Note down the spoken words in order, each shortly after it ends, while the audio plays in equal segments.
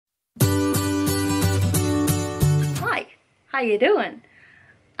How you doing?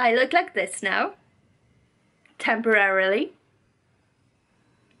 I look like this now. Temporarily.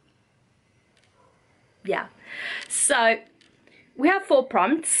 Yeah. So we have 4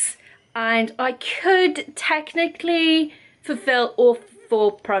 prompts and I could technically fulfill all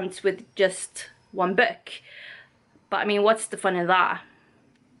 4 prompts with just one book. But I mean, what's the fun in that?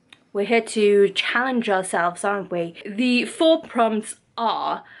 We're here to challenge ourselves, aren't we? The 4 prompts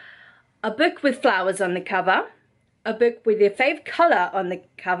are a book with flowers on the cover, a book with your fave colour on the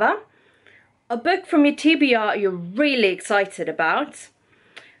cover, a book from your TBR you're really excited about,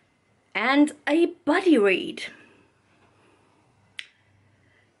 and a buddy read.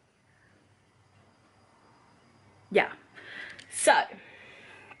 Yeah, so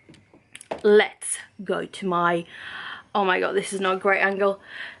let's go to my, oh my god, this is not a great angle.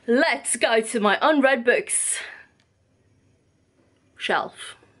 Let's go to my unread books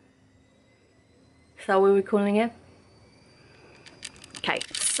shelf. Is that what we're calling it? Okay,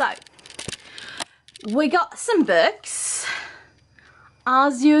 so we got some books.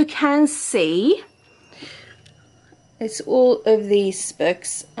 As you can see, it's all of these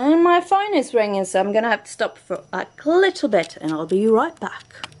books, and my phone is ringing, so I'm gonna have to stop for a little bit and I'll be right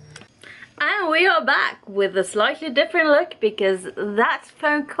back. And we are back with a slightly different look because that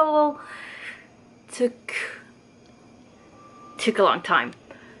phone call took a long time.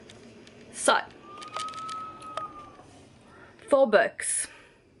 So 4 books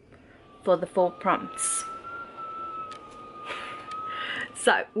for the 4 prompts.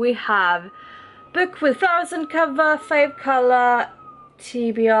 So we have book with flowers on cover, fave colour,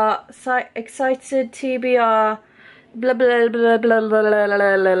 TBR, excited, TBR, blah blah blah blah blah blah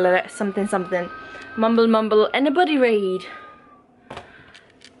blah blah blah, something something, mumble mumble, and a buddy read.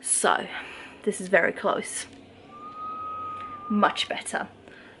 So this is very close. Much better.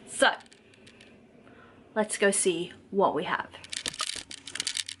 So let's go see what we have.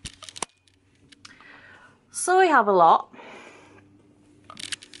 So we have a lot.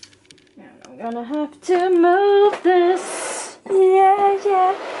 I'm gonna have to move this. Yeah.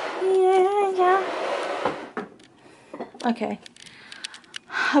 Okay.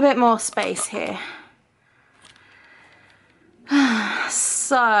 A bit more space here.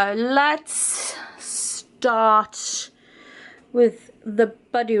 So let's start with the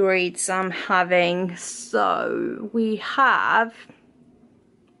buddy reads I'm having. So we have,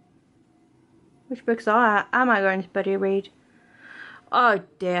 which books am I going to buddy read? Oh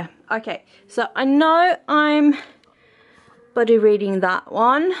dear. Okay, so I know I'm buddy reading that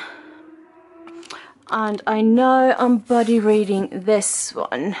one, and I know I'm buddy reading this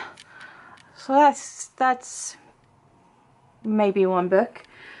one. So that's maybe one book.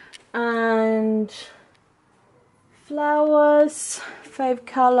 And flowers, fave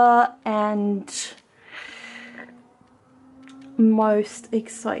colour, and most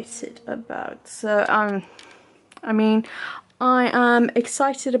excited about. So I mean, I am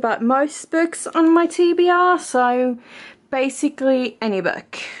excited about most books on my TBR, so basically any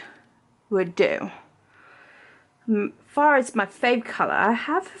book would do. As far as my fave colour, I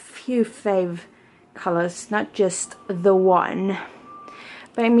have a few fave colours, not just the one.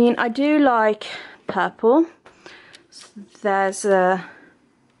 But I mean, I do like purple. So there's a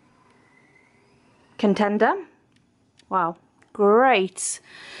contender. Wow, great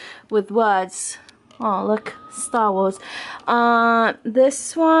with words. Oh look, Star Wars.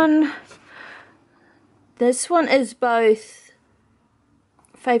 This one is both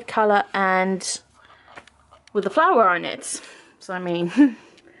fave colour and with a flower on it. So I mean,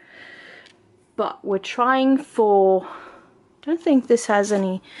 but we're trying for, I don't think this has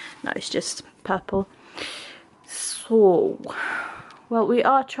any, no, it's just purple. So, well, we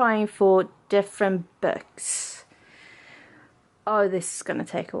are trying for different books. Oh, this is gonna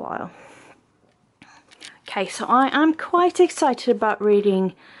take a while. Okay, so I am quite excited about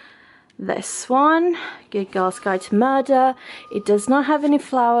reading this one, Good Girl's Guide to Murder. It does not have any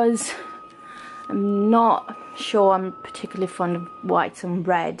flowers. I'm not sure I'm particularly fond of white and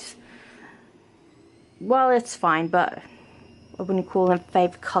red. Well, it's fine, but I wouldn't call them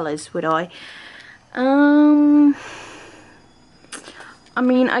favourite colours, would I? I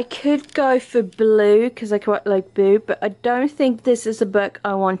mean, I could go for blue because I quite like blue, but I don't think this is a book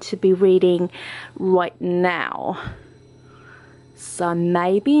I want to be reading right now. So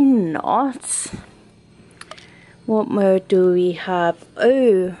maybe not. What more do we have?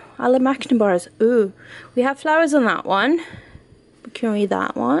 Oh, Alan McNamara's. Oh, we have flowers on that one. We can read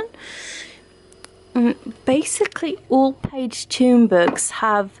that one. Basically, all page tune books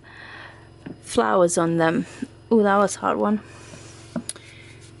have flowers on them. Oh, that was a hard one.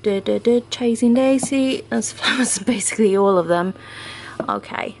 Chasing Daisy. That's basically all of them.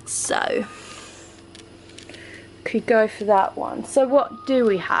 Okay, so could go for that one. So what do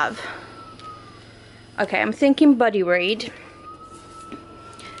we have? Okay, I'm thinking Buddy Read.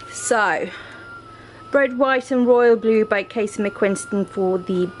 So Bread White and Royal Blue by Casey McQuiston for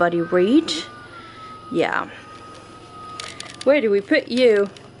the Buddy Read. Yeah. Where do we put you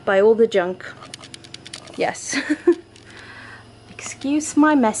by all the junk? Yes. Excuse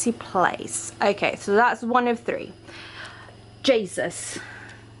my messy place. Okay, so that's one of three. Jesus.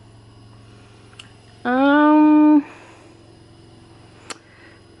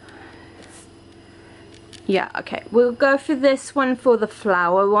 Yeah, okay. We'll go for this one for the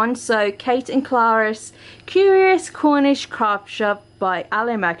flower one. So Kate and Clara's Curious Cornish Craft Shop by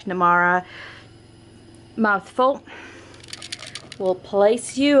Ali McNamara. Mouthful. We'll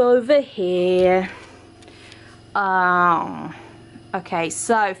place you over here. Okay,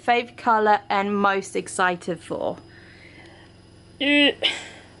 so favourite colour and most excited for.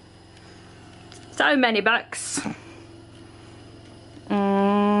 So many bucks.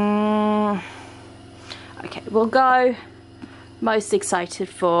 Okay, we'll go most excited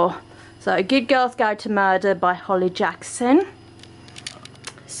for. So Good Girl's Guide to Murder by Holly Jackson.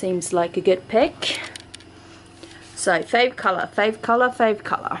 Seems like a good pick. So fave colour, fave colour, fave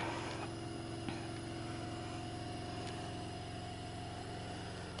colour.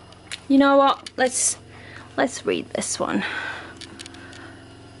 You know what? Let's read this one.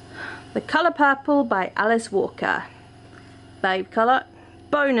 The Colour Purple by Alice Walker. Fave colour.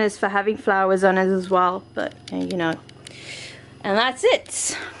 Bonus for having flowers on it as well, but you know. And that's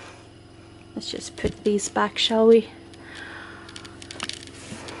it. Let's just put these back, shall we?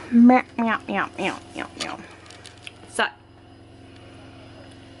 Meow, meow, meow, meow, meow, meow. So,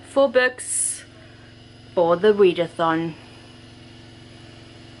 4 books for the Read-A-Thon.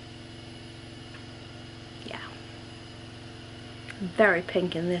 Yeah. Very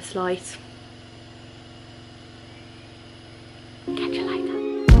pink in this light. Catch you later.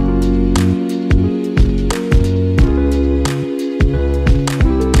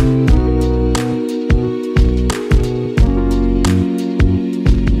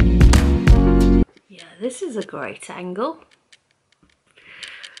 This is a great angle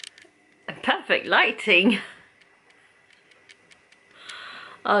and perfect lighting.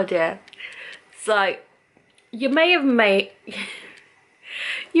 Oh dear. So you may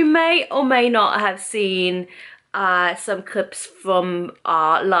or may not have seen some clips from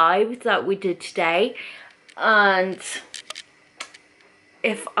our live that we did today, and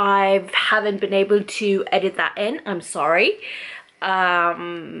if I haven't been able to edit that in, I'm sorry.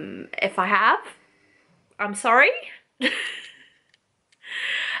 If I have, I'm sorry.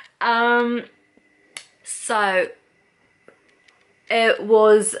 So it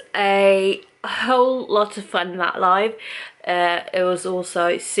was a whole lot of fun, that live. It was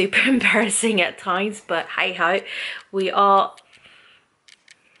also super embarrassing at times, but hey ho,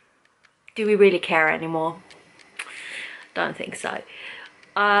 do we really care anymore? Don't think so.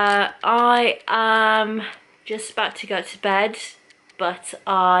 I am just about to go to bed, but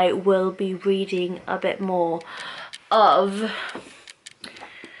I will be reading a bit more of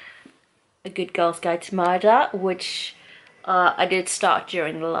A Good Girl's Guide to Murder, which I did start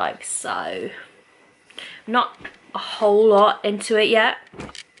during the live, so not a whole lot into it yet.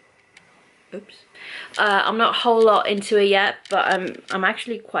 Oops. I'm not a whole lot into it yet, but I'm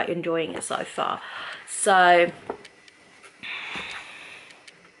actually quite enjoying it so far. So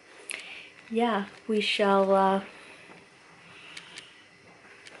yeah, we shall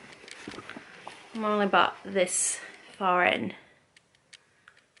I'm only about this far in,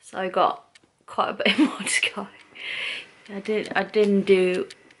 so I got quite a bit more to go. I didn't do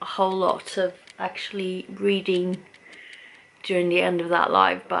a whole lot of actually reading during the end of that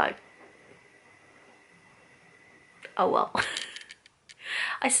live, but oh well.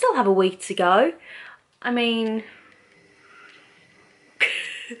 I still have a week to go. I mean,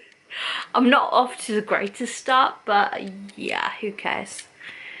 I'm not off to the greatest start, but yeah, who cares?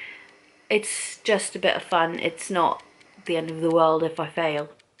 It's just a bit of fun. It's not the end of the world if I fail.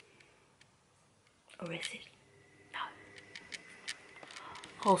 Or is it? No.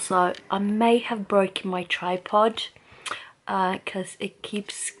 Also, I may have broken my tripod because it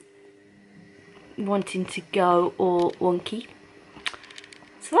keeps wanting to go all wonky.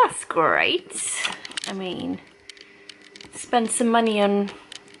 So that's great. I mean, spend some money on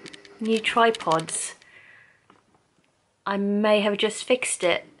new tripods. I may have just fixed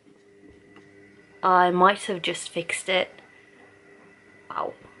it. I might have just fixed it.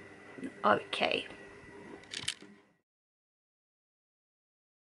 Wow. Okay.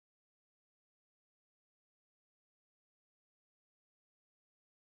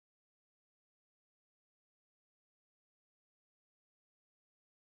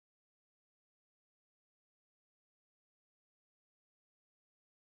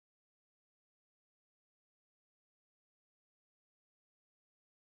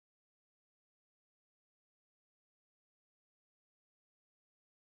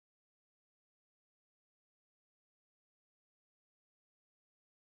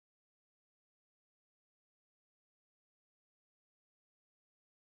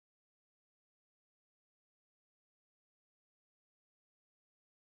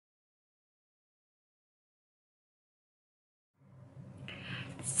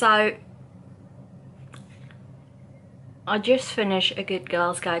 So I just finished A Good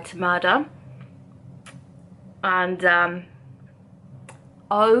Girl's Guide to Murder, and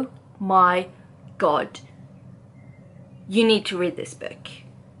oh my god, you need to read this book.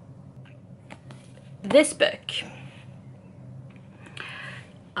 This book,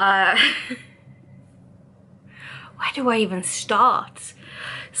 where do I even start?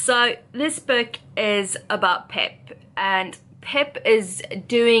 So this book is about Pip, and Pip is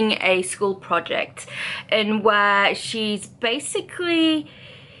doing a school project in where she's basically,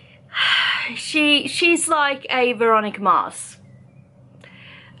 she's like a Veronica Mars.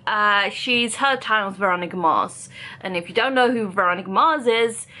 Her title's Veronica Mars, and if you don't know who Veronica Mars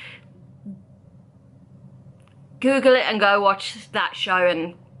is, Google it and go watch that show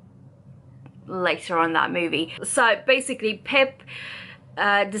and later on that movie. So basically Pip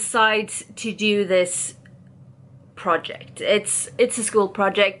decides to do this project. It's a school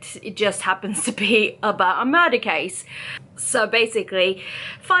project. It just happens to be about a murder case. So basically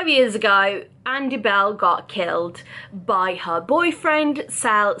 5 years ago, Andy Bell got killed by her boyfriend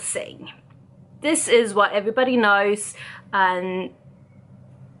Sal Singh. This is what everybody knows, and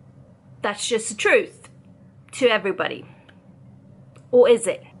that's just the truth to everybody. Or is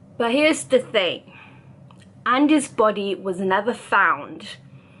it? But here's the thing. Andy's body was never found,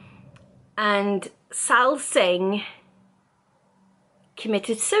 and Sal Singh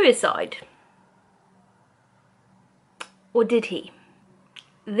committed suicide. Or did he?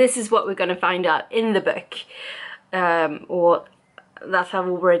 This is what we're going to find out in the book, or that I've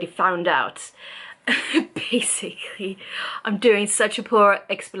already found out. Basically, I'm doing such a poor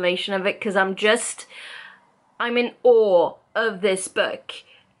explanation of it because I'm in awe of this book.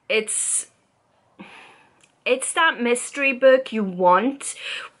 It's that mystery book you want,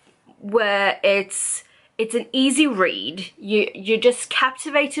 where it's an easy read. You're just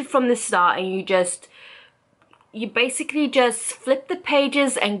captivated from the start, and you basically just flip the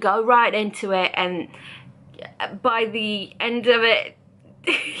pages and go right into it, and by the end of it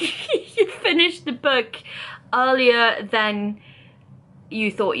you finish the book earlier than you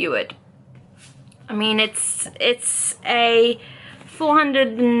thought you would. I mean, it's a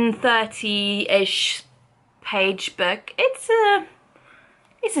 430-ish page book. It's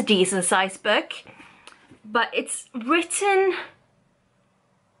a decent sized book, but it's written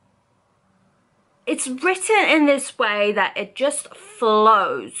in this way that it just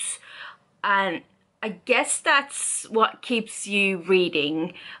flows, and I guess that's what keeps you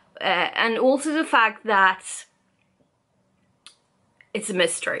reading, and also the fact that it's a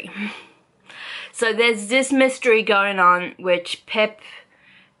mystery. So there's this mystery going on which Pip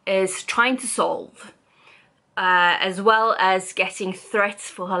is trying to solve, as well as getting threats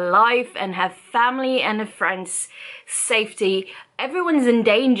for her life and her family and her friends' safety. Everyone's in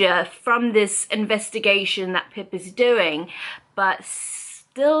danger from this investigation that Pip is doing, but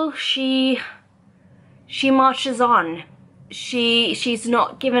still she marches on. She's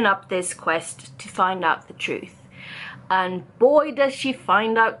not given up this quest to find out the truth. And boy, does she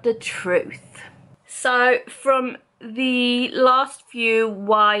find out the truth. So from the last few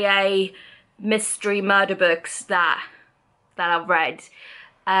YA mystery murder books that I've read,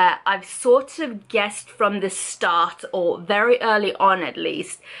 I've sort of guessed from the start, or very early on at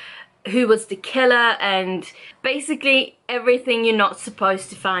least, who was the killer, and basically everything you're not supposed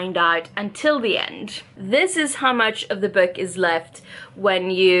to find out until the end. This is how much of the book is left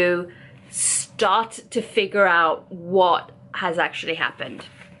when you start to figure out what has actually happened.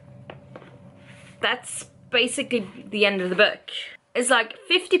 That's basically the end of the book. It's like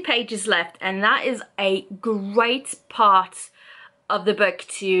 50 pages left, and that is a great part of the book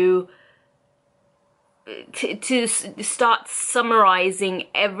to start summarizing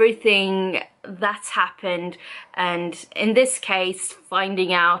everything that's happened, and in this case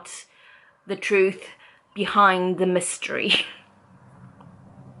finding out the truth behind the mystery.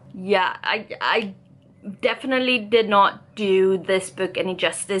 Yeah, I definitely did not do this book any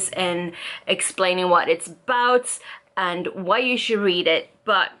justice in explaining what it's about and why you should read it,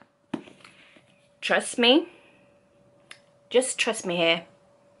 but trust me, just trust me here,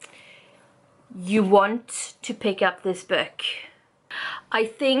 you want to pick up this book. I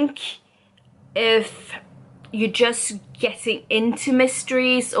think if you're just getting into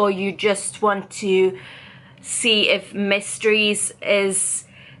mysteries, or you just want to see if mysteries is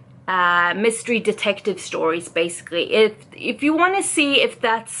mystery detective stories, basically, if you want to see if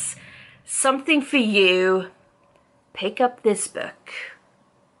that's something for you, pick up this book.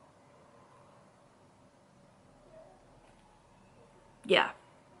 Yeah,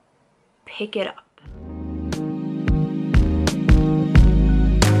 pick it up.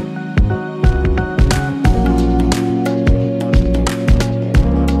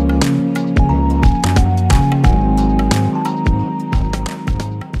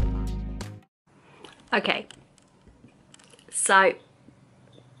 Okay, so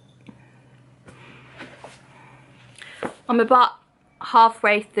I'm about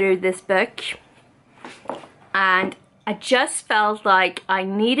halfway through this book and I just felt like I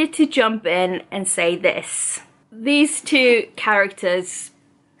needed to jump in and say this. These two characters,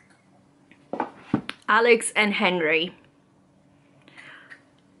 Alex and Henry,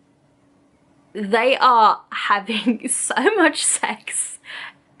 they are having so much sex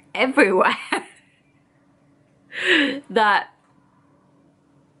everywhere that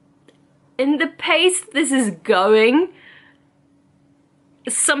in the pace this is going,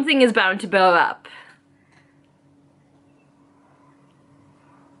 something is bound to blow up.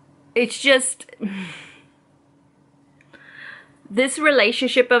 It's just, this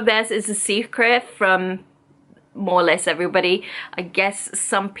relationship of theirs is a secret from more or less everybody. I guess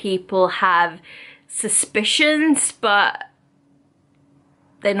some people have suspicions, but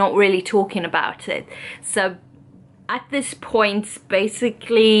they're not really talking about it. So at this point,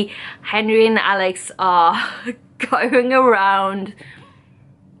 basically, Henry and Alex are going around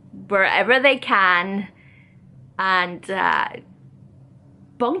wherever they can and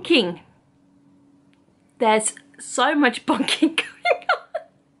bonking. There's so much bonking going on.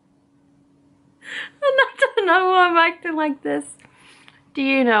 And I don't know why I'm acting like this. Do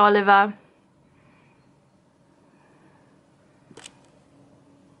you know, Oliver?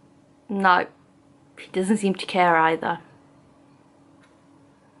 No. He doesn't seem to care either.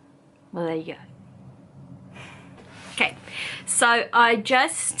 Well, there you go. Okay, so I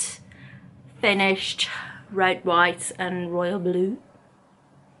just finished Red, White and Royal Blue.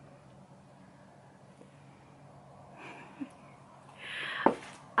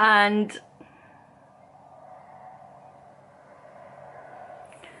 And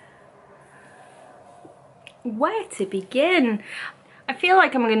where to begin? I feel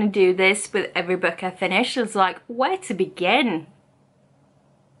like I'm going to do this with every book I finish. It's like, where to begin?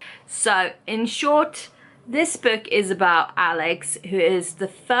 So, in short, this book is about Alex, who is the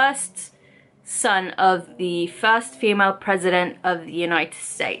first son of the first female president of the United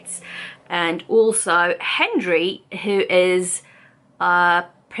States. And also Henry, who is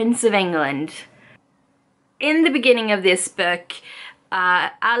Prince of England. In the beginning of this book,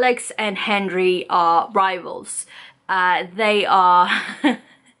 Alex and Henry are rivals. They are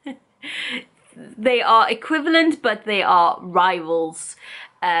they are equivalent, but they are rivals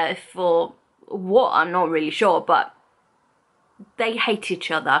for what I'm not really sure, but they hate each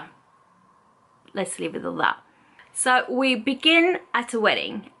other. Let's leave it at that. So we begin at a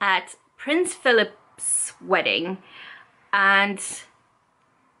wedding, at Prince Philip's wedding, and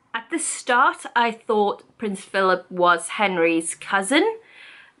at the start I thought Prince Philip was Henry's cousin,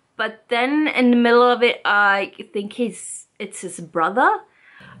 but then in the middle of it I think it's his brother.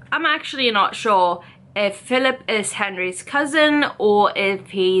 I'm actually not sure if Philip is Henry's cousin or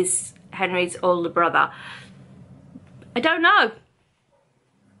if he's Henry's older brother. I don't know.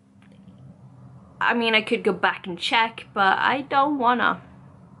 I mean, I could go back and check, but I don't wanna.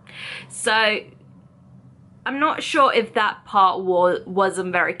 So I'm not sure if that part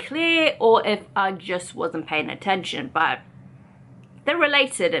wasn't very clear or if I just wasn't paying attention, but they're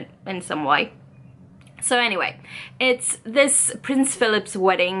related in some way. So anyway, it's this Prince Philip's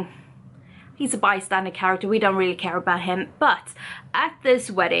wedding. He's a bystander character, we don't really care about him, but at this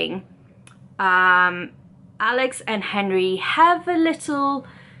wedding, Alex and Henry have a little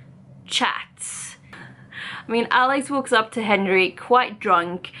chat. I mean, Alex walks up to Henry quite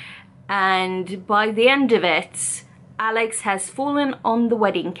drunk, and by the end of it, Alex has fallen on the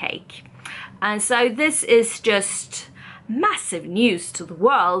wedding cake. And so this is just massive news to the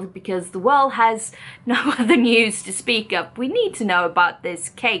world, because the world has no other news to speak of. We need to know about this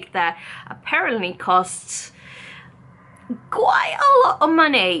cake that apparently costs quite a lot of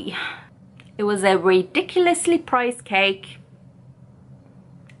money. It was a ridiculously priced cake,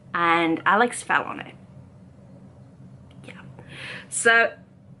 and Alex fell on it. Yeah. So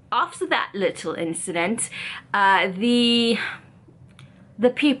after that little incident, the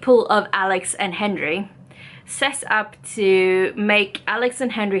people of Alex and Henry set up to make Alex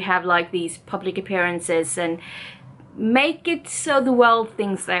and Henry have like these public appearances and make it so the world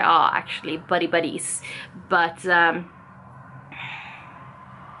thinks they are actually buddies. But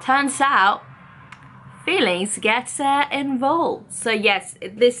turns out feelings get involved. So yes,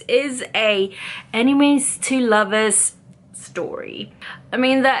 this is a enemies to lovers story. I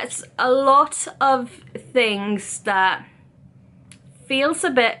mean, that's a lot of things that feels a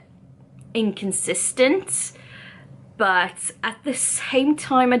bit inconsistent, but at the same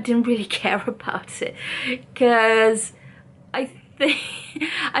time I didn't really care about it, because I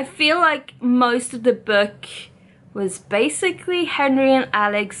I feel like most of the book was basically Henry and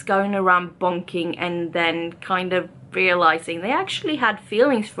Alex going around bonking and then kind of realizing they actually had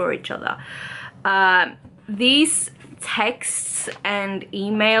feelings for each other. These texts and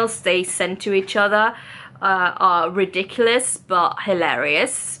emails they sent to each other are ridiculous but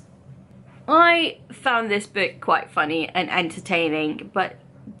hilarious. I found this book quite funny and entertaining, but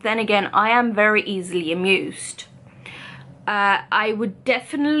then again, I am very easily amused. I would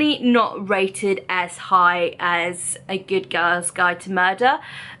definitely not rate it as high as A Good Girl's Guide to Murder,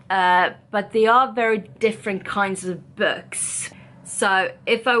 but they are very different kinds of books. So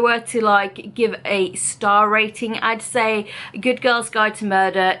if I were to like give a star rating, I'd say A Good Girl's Guide to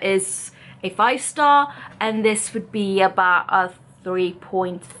Murder is a 5-star, and this would be about a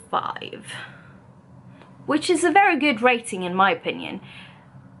 3.5, which is a very good rating in my opinion.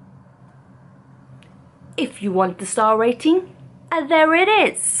 If you want the star rating, there it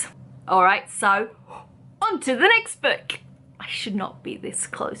is. Alright, so on to the next book. I should not be this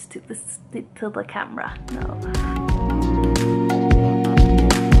close to the camera, no.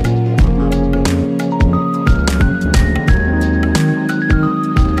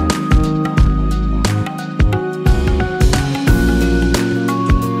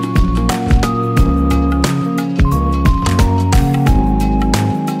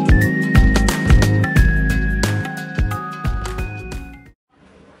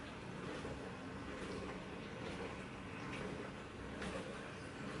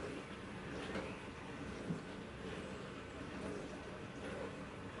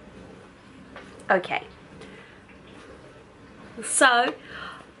 Okay, so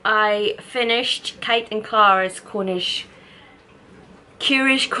I finished Kate and Clara's Curious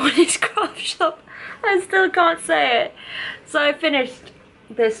Cornish Craft Shop. I still can't say it. So I finished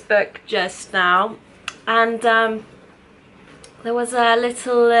this book just now, and there was a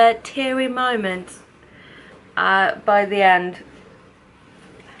little teary moment by the end.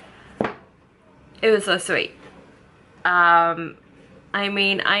 It was so sweet. I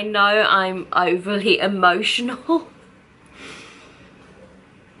mean, I know I'm overly emotional,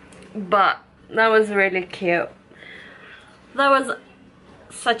 but that was really cute. That was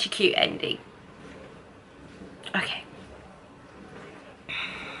such a cute ending. Okay.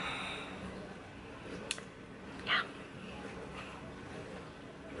 Yeah.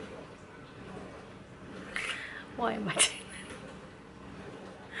 Why am I doing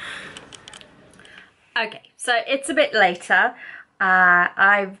that? Okay, so it's a bit later.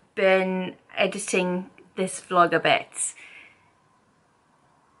 I've been editing this vlog a bit.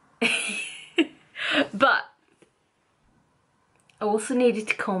 But I also needed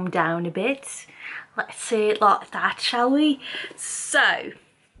to calm down a bit. Let's say it like that, shall we? So,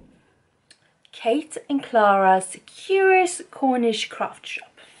 Kate and Clara's Curious Cornish Craft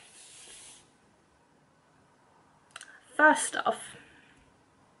Shop. First off,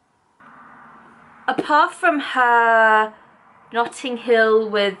 apart from her Notting Hill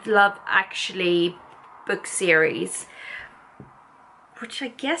with Love Actually book series, which I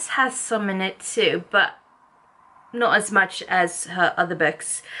guess has some in it too, but not as much as her other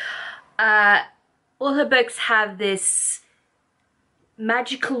books. All her books have this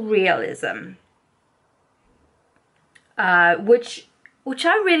magical realism, which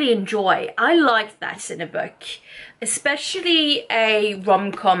I really enjoy. I like that in a book, especially a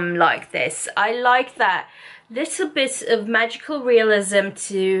rom-com like this. I like that little bit of magical realism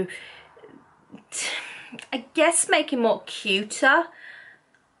to I guess make it more cuter.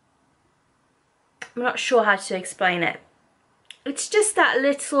 I'm not sure how to explain it. It's just that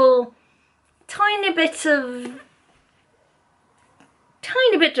little tiny bit of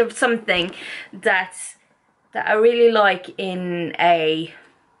something that I really like in a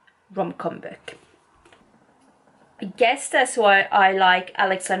rom-com book. I guess that's why I like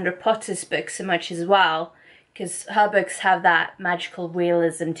Alexandra Potter's books so much as well, because her books have that magical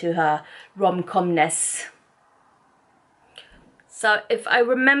realism to her rom-comness. So if I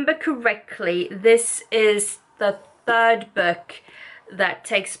remember correctly, this is the third book that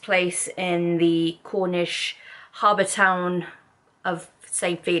takes place in the Cornish harbour town of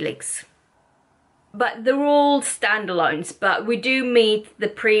St. Felix. But they're all standalones, but we do meet the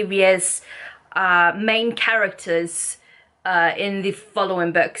previous main characters in the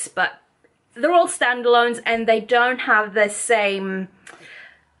following books, but they're all standalones and they don't have the same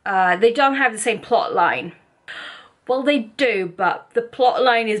plot line. Well, they do, but the plot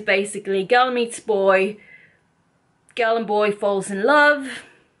line is basically girl meets boy, girl and boy falls in love,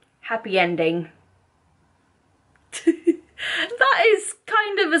 happy ending. That is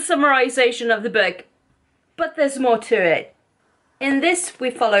kind of a summarization of the book, but there's more to it. In this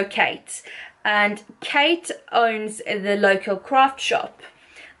we follow Kate, and Kate owns the local craft shop,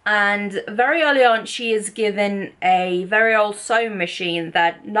 and very early on she is given a very old sewing machine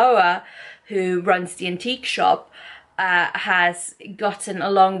that Noah, who runs the antique shop, has gotten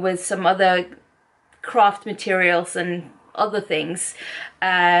along with some other craft materials and other things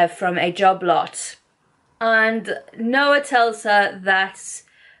from a job lot. And Noah tells her that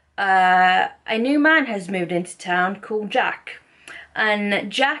a new man has moved into town called Jack, and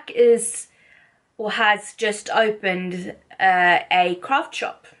Jack is or has just opened a craft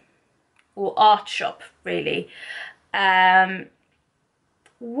shop or art shop, really,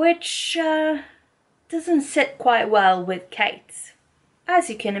 which doesn't sit quite well with Kate, as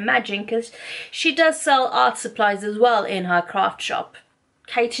you can imagine, because she does sell art supplies as well in her craft shop.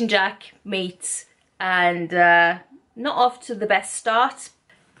 Kate and Jack meet, and not off to the best start.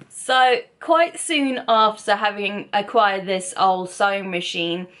 So quite soon after having acquired this old sewing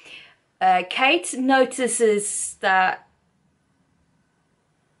machine, Kate notices that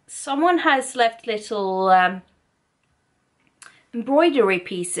someone has left little embroidery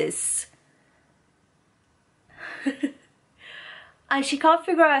pieces. And she can't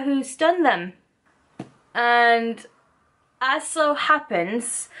figure out who's done them. And as so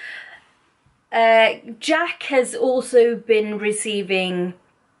happens, Jack has also been receiving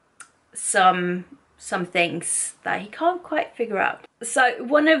some things that he can't quite figure out. So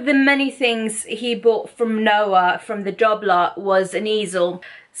one of the many things he bought from Noah from the job lot was an easel.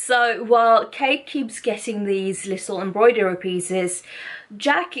 So while Kate keeps getting these little embroidery pieces,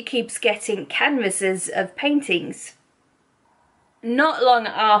 Jack keeps getting canvases of paintings. Not long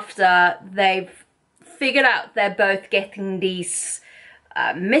after they've figured out they're both getting these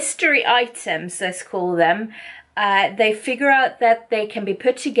mystery items, let's call them, they figure out that they can be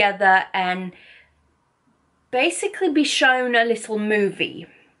put together and basically be shown a little movie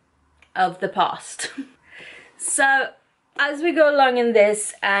of the past. So as we go along in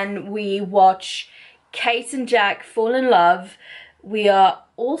this and we watch Kate and Jack fall in love, we are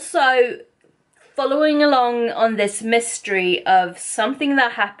also following along on this mystery of something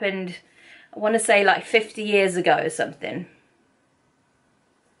that happened, I want to say like 50 years ago or something.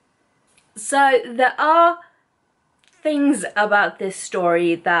 So there are things about this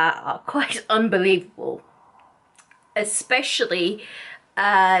story that are quite unbelievable, especially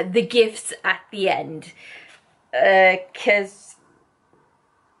the gifts at the end, because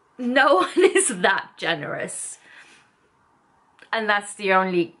no one is that generous, and that's the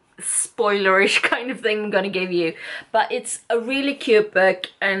only spoilerish kind of thing I'm gonna give you. But it's a really cute book,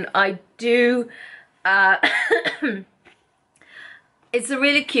 and I do it's a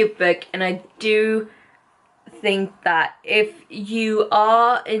really cute book, and I do think that if you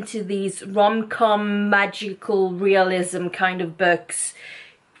are into these rom-com magical realism kind of books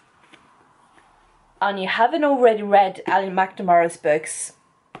and you haven't already read Ellen McNamara's books,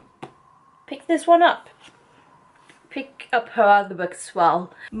 pick this one up. Pick up her other books as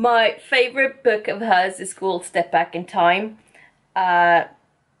well. My favourite book of hers is called Step Back in Time.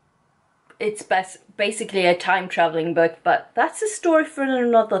 It's basically a time travelling book, but that's a story for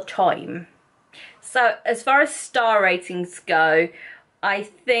another time. So as far as star ratings go, I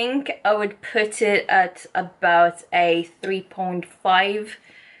think I would put it at about a 3.5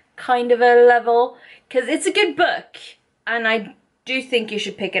 kind of a level, because it's a good book and I do think you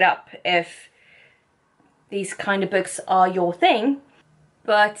should pick it up if these kind of books are your thing.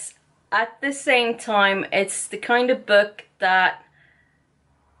 But at the same time, it's the kind of book that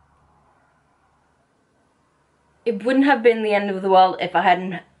it wouldn't have been the end of the world if I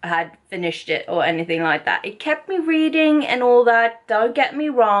hadn't had finished it or anything like that. It kept me reading and all that, don't get me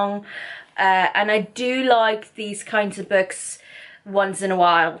wrong, and I do like these kinds of books once in a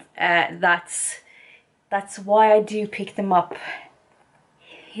while. That's why I do pick them up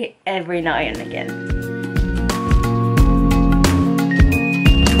every now and again.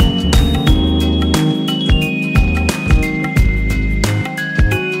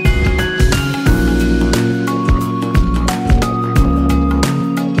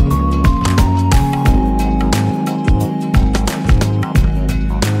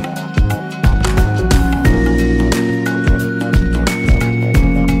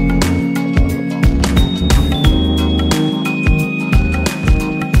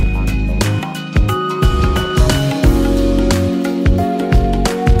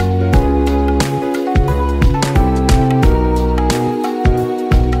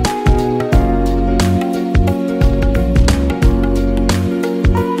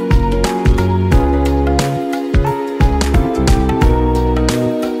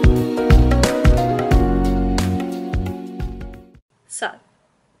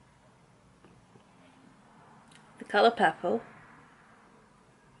 purple.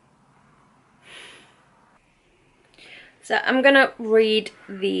 So I'm gonna read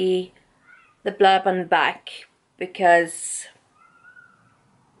the blurb on the back because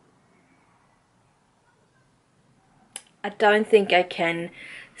I don't think I can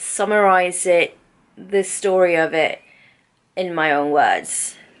summarize it, the story of it, in my own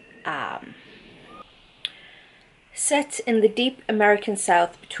words. Set in the deep American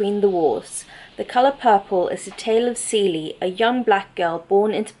South between the wars, The Color Purple is a tale of Celie, a young black girl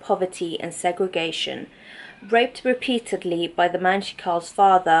born into poverty and segregation. Raped repeatedly by the man she calls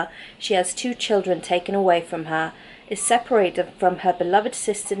father, she has 2 children taken away from her, is separated from her beloved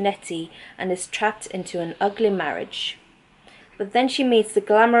sister Nettie, and is trapped into an ugly marriage. But then she meets the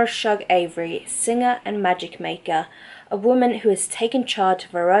glamorous Shug Avery, singer and magic maker, a woman who has taken charge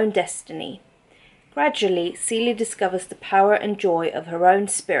of her own destiny. Gradually, Celie discovers the power and joy of her own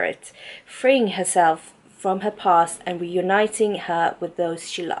spirit, freeing herself from her past and reuniting her with those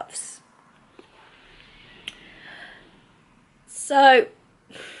she loves. So,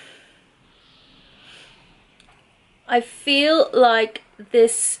 I feel like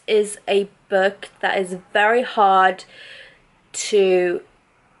this is a book that is very hard to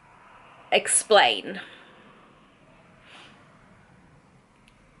explain,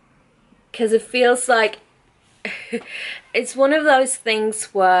 because it feels like it's one of those things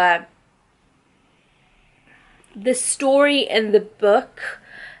where the story in the book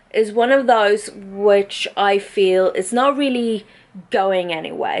is one of those which I feel is not really going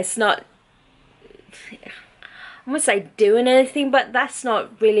anywhere. It's not, I wouldn't say doing anything, but that's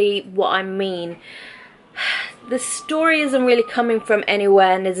not really what I mean. The story isn't really coming from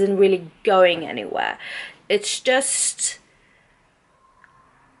anywhere and isn't really going anywhere. It's just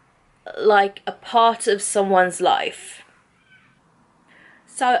like a part of someone's life.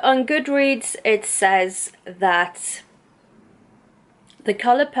 So on Goodreads it says that The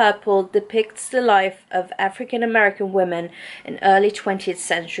Color Purple depicts the life of African American women in early 20th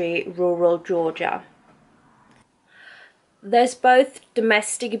century rural Georgia. There's both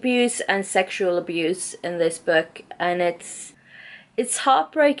domestic abuse and sexual abuse in this book, and it's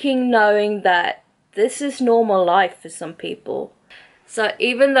heartbreaking knowing that this is normal life for some people. So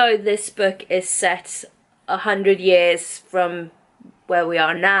even though this book is set 100 years from where we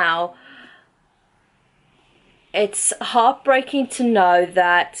are now, it's heartbreaking to know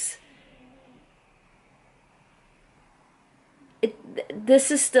that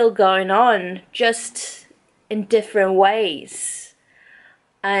this is still going on, just in different ways.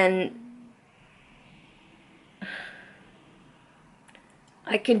 And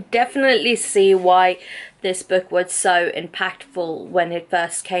I can definitely see why this book was so impactful when it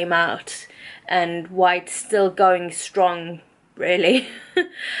first came out, and why it's still going strong, really.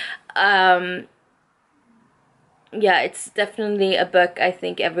 Yeah, it's definitely a book I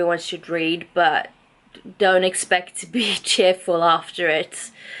think everyone should read, but don't expect to be cheerful after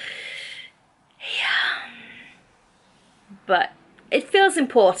it. Yeah. But it feels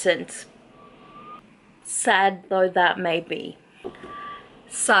important, sad though that may be.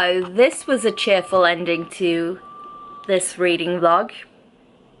 So this was a cheerful ending to this reading vlog.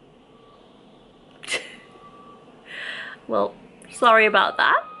 Well, sorry about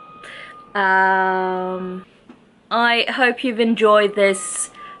that. I hope you've enjoyed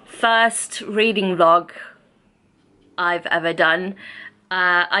this first reading vlog I've ever done.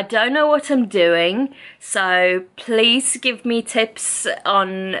 I don't know what I'm doing, so please give me tips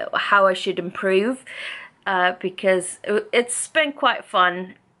on how I should improve, because it's been quite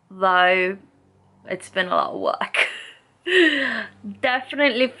fun, though it's been a lot of work.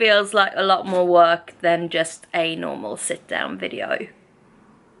 Definitely feels like a lot more work than just a normal sit-down video.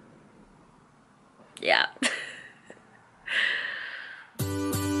 Yeah.